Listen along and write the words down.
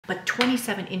but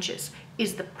 27 inches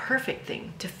is the perfect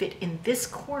thing to fit in this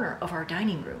corner of our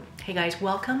dining room. Hey guys,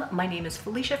 welcome. My name is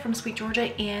Felicia from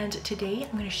SweetGeorgia, and today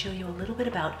I'm going to show you a little bit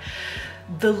about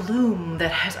the loom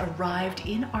that has arrived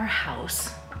in our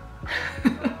house.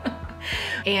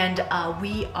 And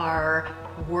we are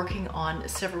working on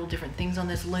several different things on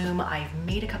this loom. I've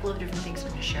made a couple of different things. I'm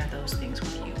going to share those things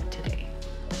with you today.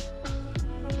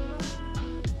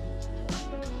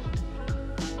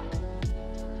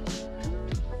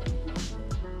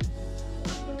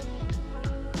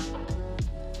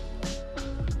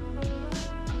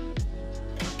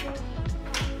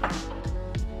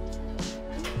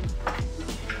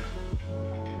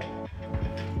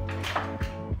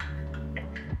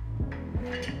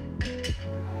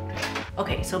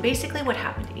 Okay, so basically what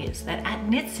happened is that at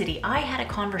Knit City, I had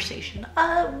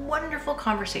a wonderful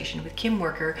conversation with Kim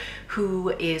Worker, who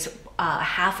is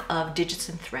half of Digits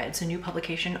and Threads, a new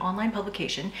publication, online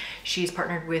publication. She's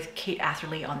partnered with Kate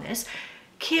Atherley on this.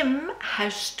 Kim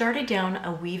has started down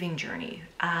a weaving journey.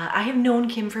 I have known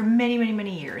Kim for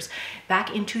many years.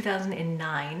 Back in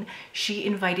 2009, she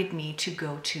invited me to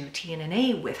go to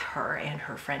TNNA with her and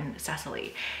her friend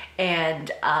Cecily.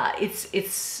 And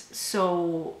it's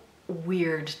so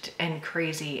weird and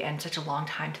crazy and such a long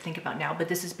time to think about now, but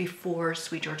this is before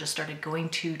SweetGeorgia started going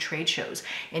to trade shows,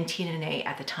 and TNNA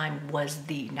at the time was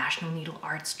the National Needle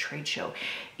Arts trade show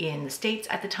in the States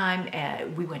at the time.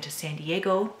 We went to San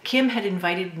Diego. Kim had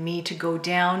invited me to go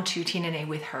down to TNNA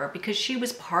with her because she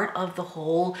was part of the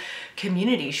whole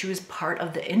community. She was part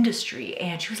of the industry,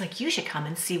 and she was like, you should come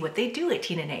and see what they do at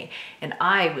TNNA. And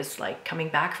I was like coming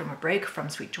back from a break from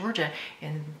SweetGeorgia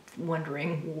and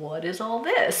wondering, what is all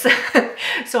this?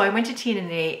 So I went to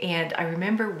TNNA, and I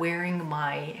remember wearing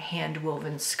my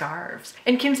hand-woven scarves.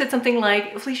 And Kim said something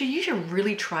like, Felicia, you should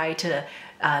really try to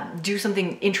do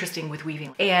something interesting with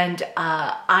weaving. And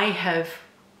I have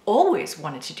always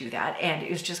wanted to do that, and it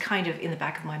was just kind of in the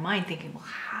back of my mind thinking, well,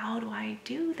 how do I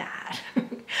do that?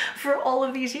 For all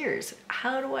of these years,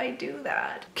 how do I do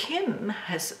that? Kim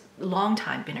has long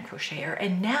time been a crocheter,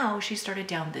 and now she started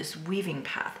down this weaving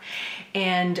path.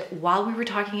 And while we were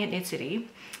talking at Knit City,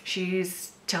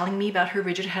 she's telling me about her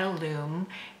rigid head loom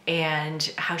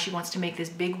and how she wants to make this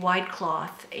big wide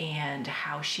cloth, and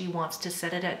how she wants to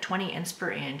set it at 20 ends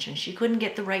per inch, and she couldn't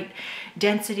get the right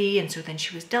density, and so then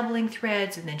she was doubling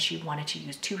threads, and then she wanted to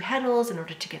use 2 heddles in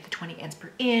order to get the 20 ends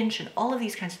per inch, and all of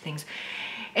these kinds of things.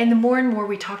 And the more and more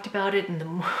we talked about it, and the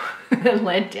more it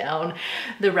led down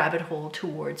the rabbit hole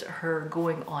towards her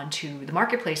going on to the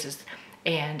marketplaces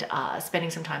and spending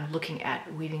some time looking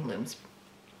at weaving looms.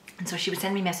 And so she would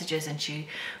send me messages, and she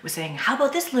was saying, how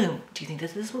about this loom? Do you think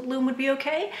this loom would be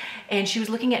okay? And she was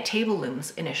looking at table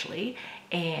looms initially.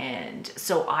 And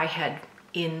so I had,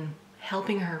 in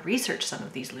helping her research some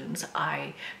of these looms,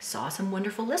 I saw some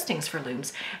wonderful listings for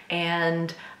looms,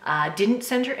 and didn't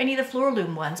send her any of the floor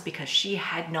loom ones because she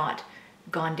had not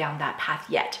gone down that path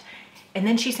yet. And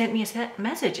then she sent me a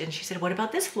message, and she said, what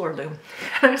about this floor loom?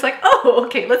 And I was like, oh,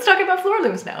 okay, let's talk about floor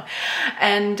looms now.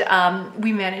 And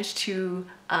we managed to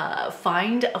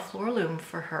find a floor loom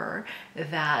for her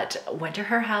that went to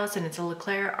her house, and it's a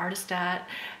Leclerc Artistat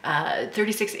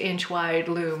 36-inch wide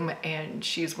loom, and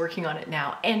she's working on it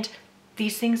now. And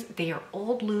these things, they are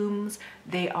old looms.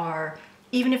 They are,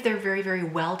 even if they're very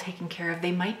well taken care of,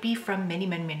 they might be from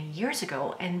many years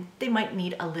ago, and they might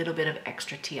need a little bit of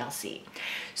extra TLC.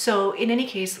 So in any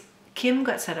case, Kim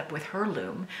got set up with her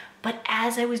loom, but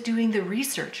as I was doing the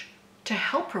research to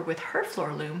help her with her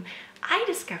floor loom, I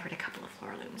discovered a couple of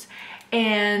floor looms.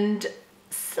 And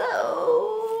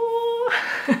so,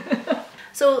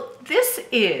 so this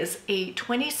is a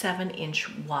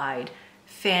 27-inch wide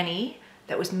Fanny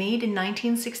that was made in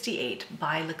 1968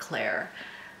 by Leclerc.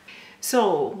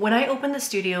 So when I opened the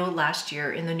studio last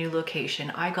year in the new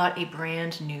location, I got a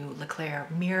brand new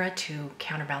Leclerc Mira 2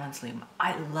 counterbalance loom.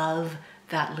 I love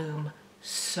that loom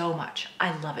so much.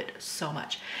 I love it so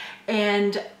much.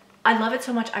 And I love it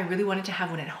so much, I really wanted to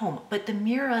have one at home. But the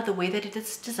Mira, the way that it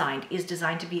is designed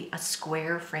to be a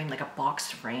square frame, like a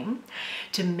boxed frame,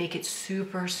 to make it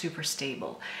super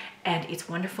stable. And it's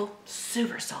wonderful,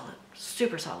 super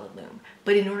solid loom.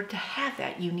 But in order to have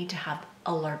that, you need to have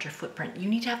a larger footprint. You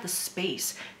need to have the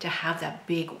space to have that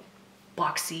big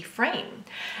boxy frame.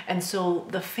 And so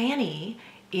the Fanny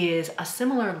is a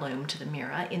similar loom to the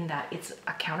Mira in that it's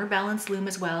a counterbalance loom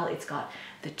as well. It's got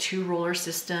the 2 roller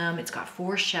system, it's got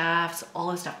 4 shafts,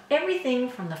 all this stuff. Everything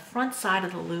from the front side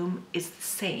of the loom is the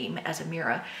same as a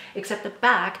Mira, except the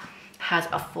back has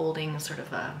a folding, sort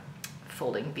of a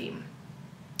folding beam.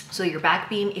 So your back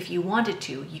beam, if you wanted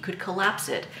to, you could collapse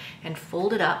it and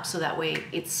fold it up so that way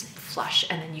it's flush,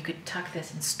 and then you could tuck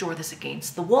this and store this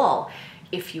against the wall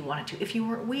if you wanted to, if you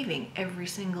weren't weaving every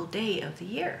single day of the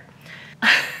year.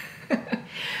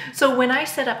 So when I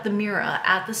set up the mirror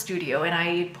at the studio, and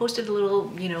I posted a little,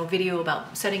 video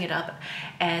about setting it up,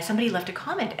 somebody left a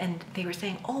comment and they were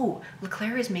saying, oh,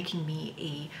 Leclerc is making me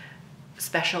a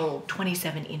special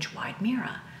 27-inch wide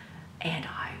mirror. And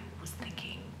I was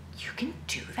thinking, you can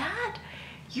do that?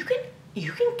 You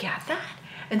can get that?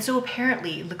 And so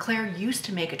apparently Leclerc used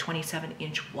to make a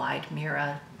 27-inch wide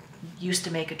mirror, used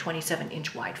to make a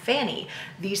 27-inch wide fanny.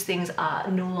 These things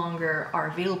no longer are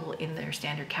available in their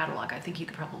standard catalog. I think you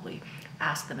could probably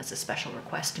ask them as a special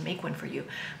request to make one for you,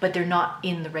 but they're not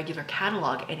in the regular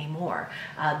catalog anymore.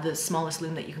 The smallest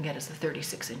loom that you can get is the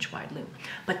 36-inch wide loom.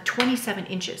 But 27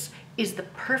 inches is the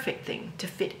perfect thing to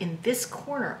fit in this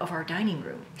corner of our dining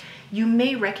room. You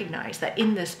may recognize that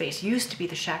in this space used to be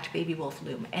the Shacked Baby Wolf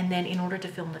loom, and then in order to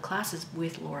film the classes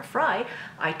with Laura Fry,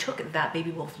 I took that Baby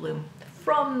Wolf loom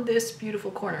from this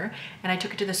beautiful corner and I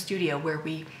took it to the studio where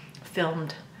we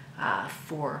filmed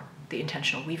for the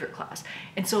Intentional Weaver class.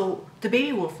 And so the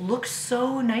Baby Wolf looks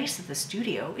so nice at the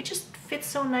studio. It just fits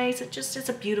so nice. It's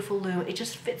a beautiful loom. It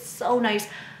just fits so nice.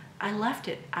 I left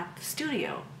it at the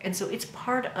studio. And so it's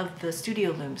part of the studio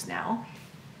looms now.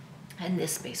 And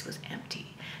this space was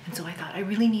empty. And so I thought I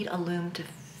really need a loom to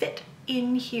fit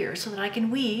in here so that I can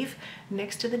weave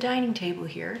next to the dining table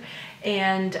here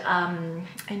and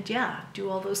yeah, do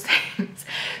all those things.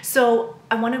 So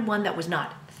I wanted one that was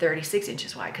not 36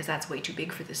 inches wide because that's way too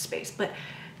big for this space, but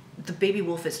the Baby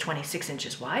Wolf is 26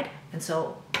 inches wide, and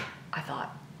so I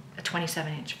thought a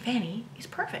 27-inch fanny is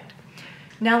perfect.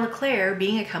 Now Leclerc,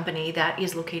 being a company that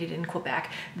is located in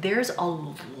Quebec, there's a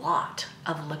lot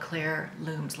of Leclerc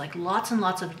looms, like lots and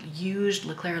lots of used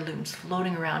Leclerc looms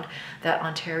floating around that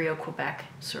Ontario, Quebec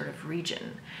sort of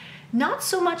region. Not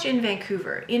so much in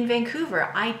Vancouver. In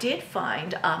Vancouver, I did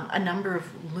find a number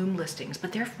of loom listings,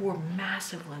 but they're for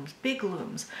massive looms, big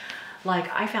looms. Like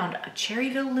I found a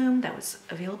Cherryville loom that was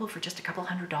available for just a couple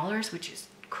 $100, which is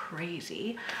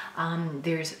crazy.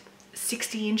 There's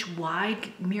 60-inch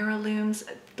wide mirror looms,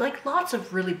 like lots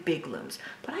of really big looms,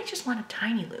 but I just want a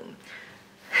tiny loom.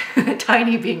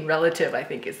 Tiny being relative, I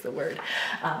think is the word.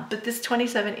 But this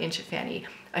 27-inch fanny,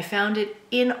 I found it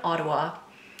in Ottawa.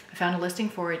 I found a listing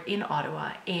for it in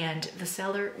Ottawa, and the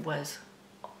seller was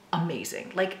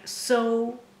amazing, like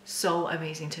so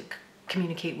amazing to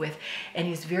communicate with, and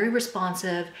he's very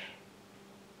responsive.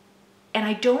 And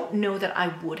I don't know that I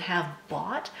would have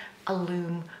bought a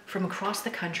loom from across the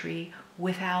country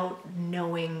without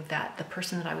knowing that the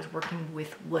person that I was working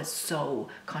with was so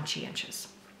conscientious.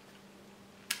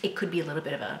 It could be a little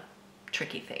bit of a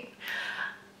tricky thing.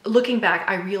 Looking back,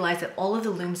 I realized that all of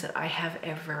the looms that I have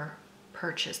ever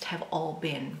purchased have all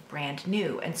been brand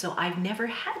new, and so I've never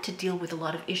had to deal with a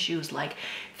lot of issues like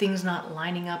things not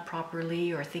lining up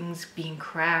properly or things being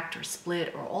cracked or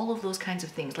split or all of those kinds of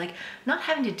things, like not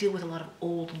having to deal with a lot of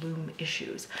old loom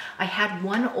issues. I had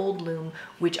one old loom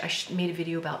which I made a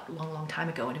video about a long time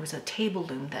ago, and it was a table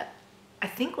loom that I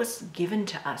think was given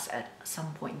to us at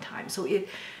some point in time. So it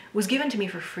was given to me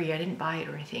for free. I didn't buy it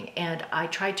or anything, and I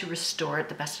tried to restore it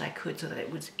the best that I could so that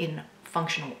it was in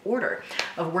functional order,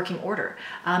 of working order.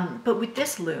 But with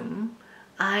this loom,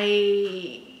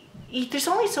 there's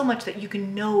only so much that you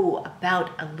can know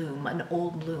about a loom, an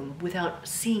old loom, without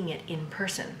seeing it in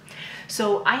person.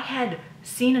 So I had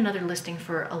seen another listing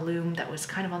for a loom that was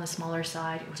kind of on the smaller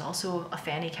side. It was also a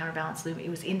fanny counterbalance loom. It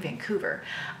was in Vancouver.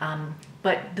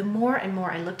 But the more and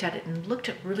more I looked at it and looked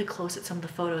at really close at some of the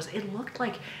photos, it looked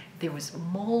like there was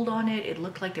mold on it. It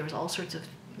looked like there was all sorts of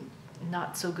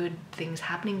not so good things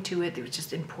happening to it. It was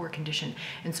just in poor condition.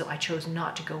 And so I chose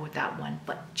not to go with that one,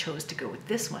 but chose to go with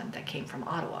this one that came from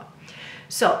Ottawa.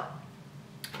 So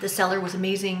the seller was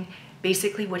amazing.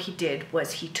 Basically what he did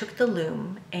was he took the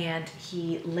loom and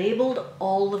he labeled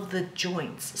all of the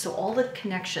joints. So all the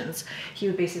connections, he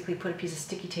would basically put a piece of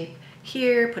sticky tape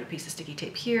here, put a piece of sticky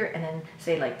tape here, and then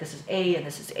say like this is A and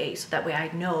this is A. So that way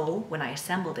I know when I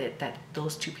assembled it that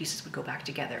those two pieces would go back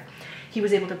together. He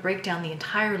was able to break down the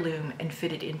entire loom and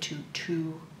fit it into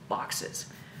 2 boxes,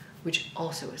 which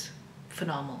also is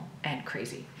phenomenal and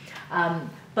crazy.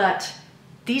 But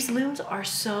these looms are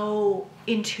so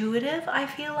intuitive, I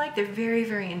feel like. They're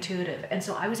very intuitive. And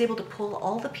so I was able to pull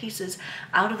all the pieces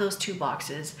out of those 2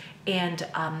 boxes and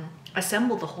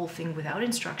assemble the whole thing without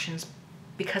instructions,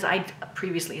 because I'd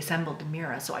previously assembled the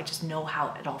mirror, so I just know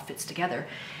how it all fits together.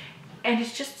 And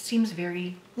it just seems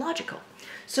very logical.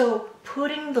 So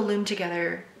putting the loom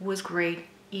together was great.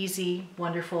 easy,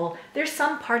 wonderful. There's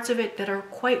some parts of it that are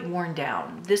quite worn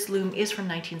down. This loom is from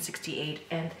 1968,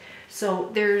 and so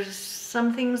there's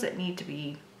some things that need to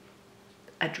be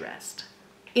addressed.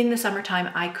 In the summertime,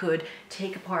 I could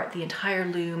take apart the entire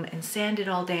loom and sand it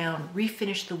all down,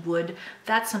 refinish the wood.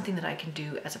 That's something that I can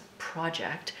do as a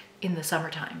project in the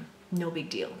summertime. No big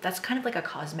deal. That's kind of like a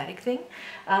cosmetic thing.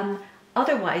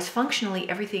 Otherwise, functionally,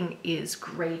 everything is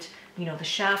great. You know, the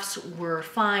shafts were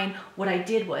fine. What I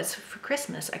did was, for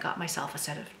Christmas, I got myself a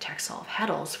set of Texsolve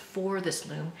heddles for this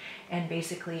loom and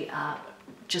basically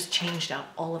just changed out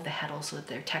all of the heddles so that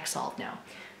they're Texsolve now.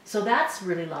 So that's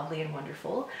really lovely and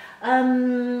wonderful.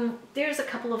 There's a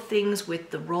couple of things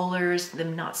with the rollers,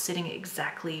 them not sitting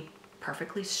exactly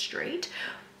perfectly straight.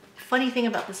 Funny thing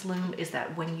about this loom is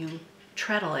that when you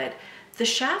treadle it, the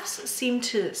shafts seem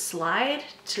to slide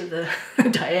to the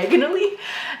diagonally.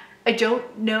 I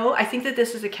don't know. I think that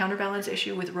this is a counterbalance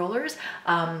issue with rollers.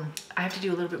 I have to do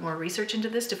a little bit more research into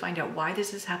this to find out why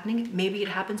this is happening. Maybe it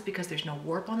happens because there's no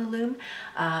warp on the loom.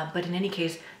 But in any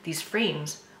case, these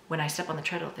frames, when I step on the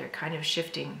treadle, they're kind of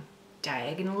shifting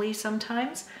diagonally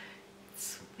sometimes.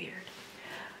 It's weird.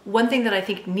 One thing that I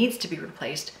think needs to be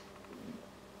replaced,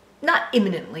 not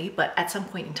imminently, but at some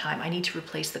point in time, I need to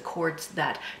replace the cords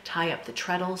that tie up the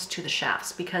treadles to the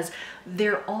shafts because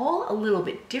they're all a little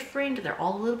bit different. They're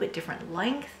all a little bit different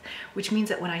length, which means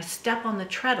that when I step on the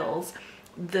treadles,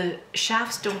 the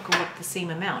shafts don't go up the same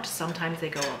amount. Sometimes they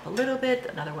go up a little bit,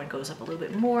 another one goes up a little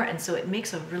bit more, and so it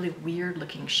makes a really weird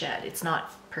looking shed. It's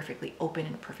not perfectly open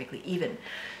and perfectly even.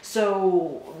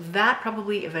 So that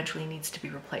probably eventually needs to be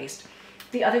replaced.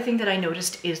 The other thing that I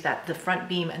noticed is that the front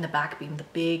beam and the back beam, the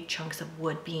big chunks of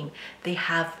wood beam, they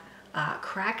have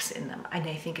cracks in them. And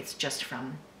I think it's just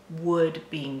from wood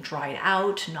being dried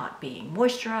out, not being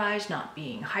moisturized, not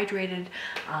being hydrated.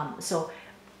 So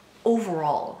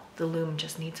overall, the loom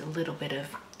just needs a little bit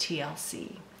of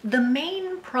TLC. The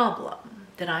main problem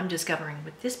that I'm discovering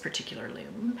with this particular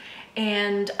loom,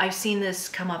 and I've seen this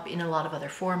come up in a lot of other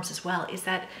forums as well, is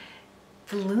that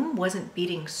the loom wasn't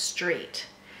beating straight.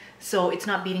 So it's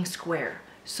not beating square.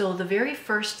 So the very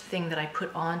first thing that I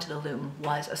put onto the loom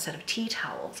was a set of tea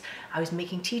towels. I was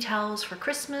making tea towels for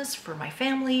Christmas for my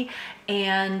family,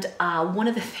 and one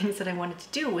of the things that I wanted to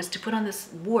do was to put on this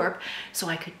warp so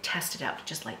I could test it out,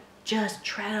 just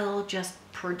treadle, just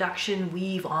production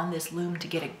weave on this loom to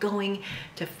get it going,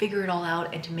 to figure it all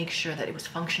out and to make sure that it was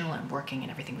functional and working and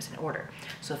everything was in order.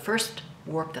 So the first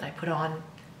warp that I put on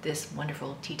this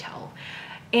wonderful tea towel,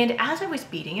 and as I was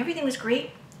beating, everything was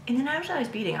great. And then as I was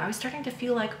beating, I was starting to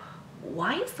feel like,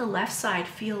 why does the left side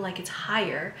feel like it's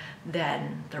higher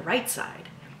than the right side?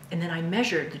 And then I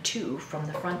measured the two from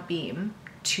the front beam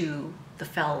to the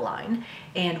fell line,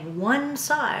 and one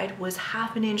side was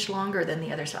 ½ an inch longer than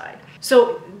the other side.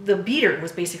 So the beater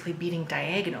was basically beating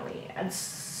diagonally. And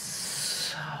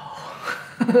so,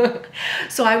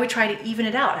 so I would try to even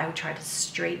it out. I would try to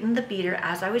straighten the beater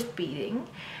as I was beating,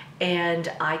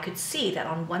 and I could see that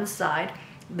on one side,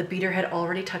 the beater had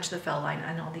already touched the fell line,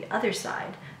 and on the other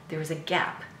side, there was a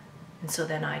gap. And so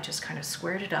then I just kind of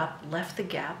squared it up, left the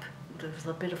gap. There was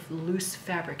a bit of loose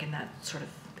fabric in that sort of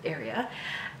area.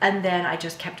 And then I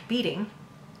just kept beating.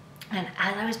 And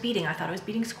as I was beating, I thought I was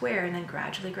beating square, and then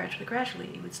gradually,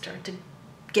 it would start to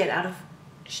get out of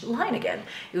line again.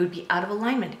 It would be out of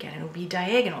alignment again. It would be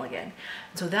diagonal again.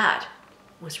 And so that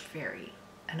was very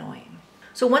annoying.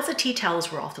 So once the tea towels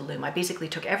were off the loom, I basically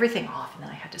took everything off, and then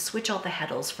I had to switch all the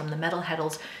heddles from the metal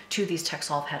heddles to these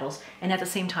Texsolve heddles. And at the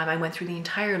same time, I went through the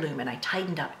entire loom and I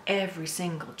tightened up every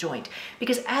single joint,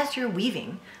 because as you're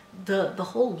weaving, the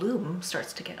whole loom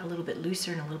starts to get a little bit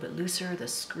looser and a little bit looser. The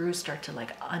screws start to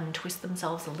like untwist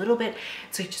themselves a little bit.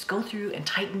 So you just go through and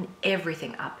tighten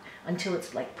everything up until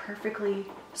it's like perfectly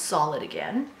solid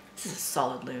again. This is a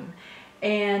solid loom.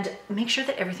 And make sure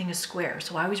that everything is square.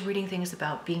 So I was reading things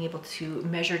about being able to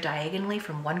measure diagonally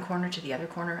from one corner to the other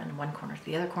corner and one corner to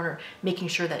the other corner, making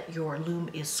sure that your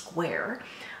loom is square.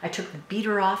 I took the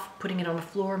beater off, putting it on the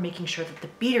floor, making sure that the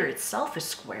beater itself is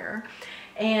square.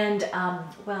 And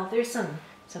well, there's some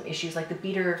issues like the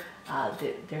beater,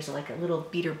 there's like a little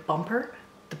beater bumper.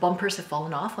 The bumpers have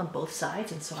fallen off on both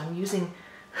sides, and so I'm using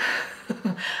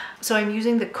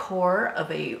the core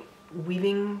of a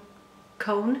weaving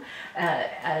cone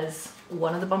as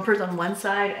one of the bumpers on one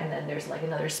side, and then there's like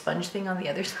another sponge thing on the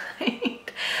other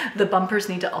side. The bumpers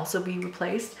need to also be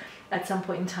replaced at some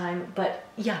point in time, but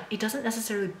yeah, it doesn't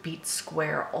necessarily beat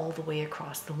square all the way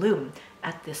across the loom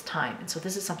at this time. And so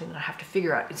this is something that I have to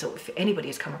figure out. And so if anybody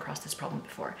has come across this problem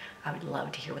before, I would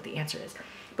love to hear what the answer is.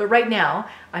 But right now,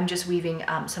 I'm just weaving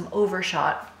some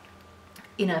overshot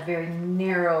in a very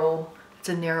narrow It's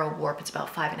a narrow warp. It's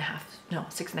about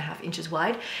 6.5 inches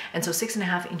wide. And so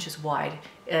 6.5 inches wide,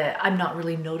 I'm not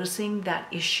really noticing that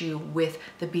issue with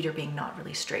the beater being not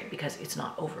really straight because it's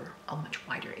not over a much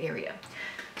wider area.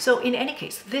 So in any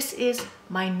case, this is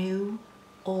my new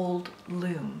old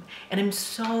loom, and I'm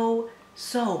so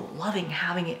loving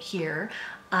having it here.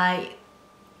 I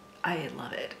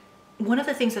love it. One of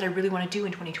the things that I really want to do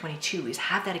in 2022 is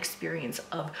have that experience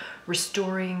of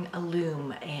restoring a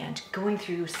loom and going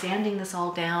through, sanding this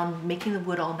all down, making the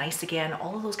wood all nice again,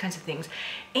 all of those kinds of things,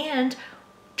 and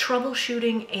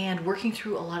troubleshooting and working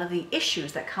through a lot of the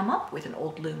issues that come up with an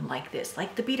old loom like this,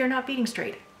 like the beater not beating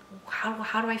straight.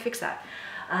 How do I fix that?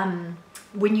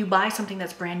 When you buy something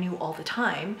that's brand new all the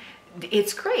time,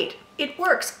 it's great. It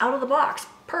works out of the box.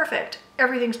 Perfect.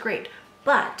 Everything's great.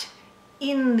 But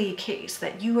in the case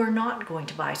that you are not going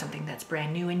to buy something that's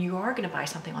brand new and you are going to buy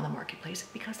something on the marketplace,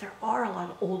 because there are a lot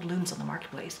of old looms on the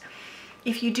marketplace,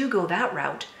 if you do go that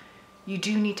route, you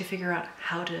do need to figure out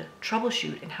how to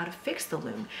troubleshoot and how to fix the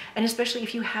loom. And especially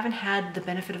if you haven't had the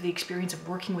benefit of the experience of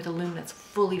working with a loom that's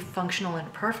fully functional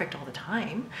and perfect all the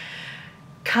time,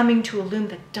 coming to a loom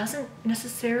that doesn't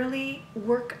necessarily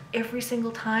work every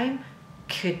single time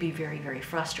could be very, very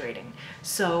frustrating.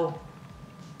 So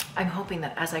I'm hoping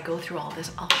that as I go through all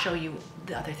this, I'll show you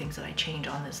the other things that I change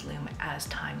on this loom as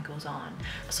time goes on.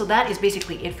 So that is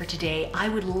basically it for today. I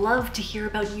would love to hear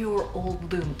about your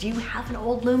old loom. Do you have an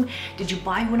old loom? Did you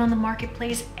buy one on the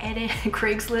marketplace,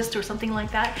 Craigslist or something like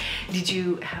that? Did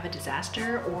you have a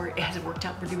disaster, or has it worked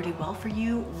out really, really well for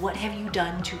you? What have you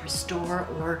done to restore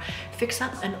or fix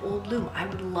up an old loom? I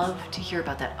would love to hear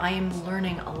about that. I am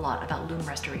learning a lot about loom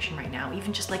restoration right now,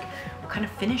 even just like what kind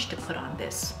of finish to put on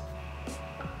this.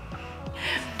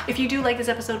 If you do like this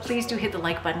episode, please do hit the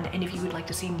like button. And if you would like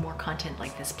to see more content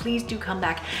like this, please do come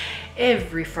back.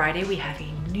 Every Friday we have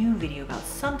a new video about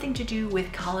something to do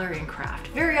with color and craft.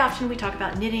 Very often we talk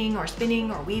about knitting or spinning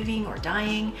or weaving or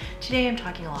dyeing. Today I'm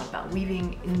talking a lot about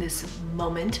weaving in this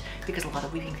moment because a lot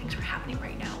of weaving things are happening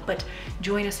right now. But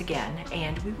join us again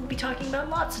and we will be talking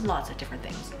about lots and lots of different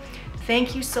things.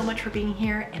 Thank you so much for being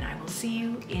here, and I will see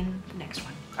you in the next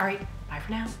one. All right, bye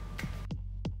for now.